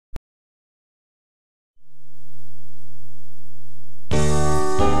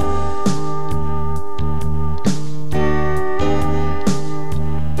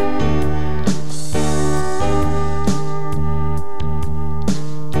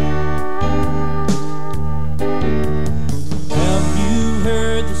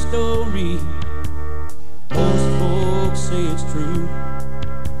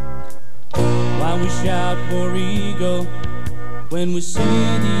War Eagle when we see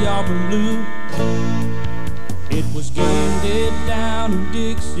the Auburn blue. It was game day down in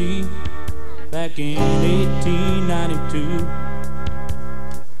Dixie back in 1892.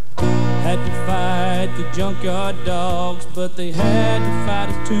 Had to fight the junkyard dogs, but they had to fight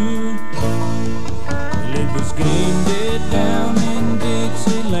us too. Well, it was game day down in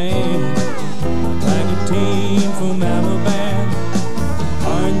Dixieland. Like a team from Alabama,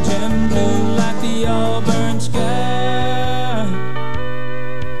 orange and blue like the Auburn sky.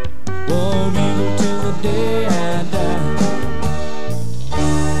 War Eagle till the day I die.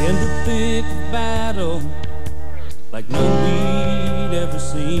 In the thick of battle, like none we'd ever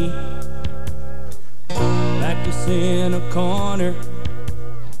seen. Backed us in a corner,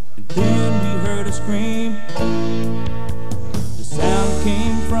 and then we heard a scream. The sound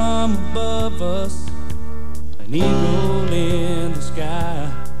came from above us, an eagle in the sky.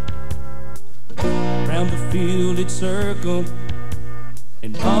 Round the field it circled,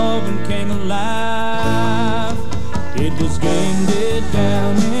 and Auburn came alive. It was game day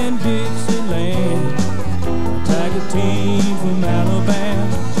down in Dixieland. A Tiger team from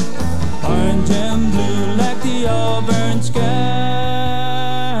Alabama, orange and blue like the Auburn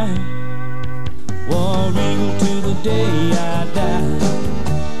sky. War Eagle to the day I die.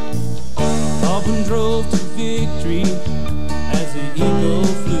 Auburn drove to victory as the eagle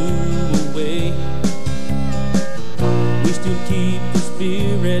flew away. We still keep the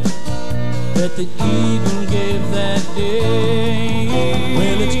spirit that the eagle gave that day.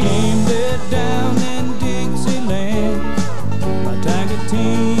 Well, it's game day down in Dixieland. My Tiger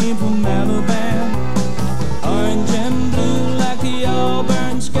team from Alabama, orange and blue like the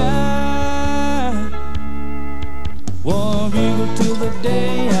Auburn sky. War Eagle till the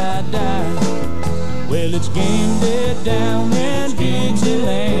day I die. Well, it's game day down in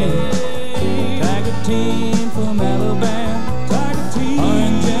Dixieland. Tiger team from Alabama,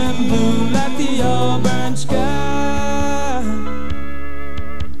 orange and blue like the Auburn sky.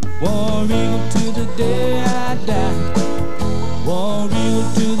 War Eagle to the day I die. War Eagle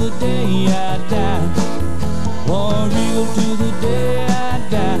to the day I die. War Eagle to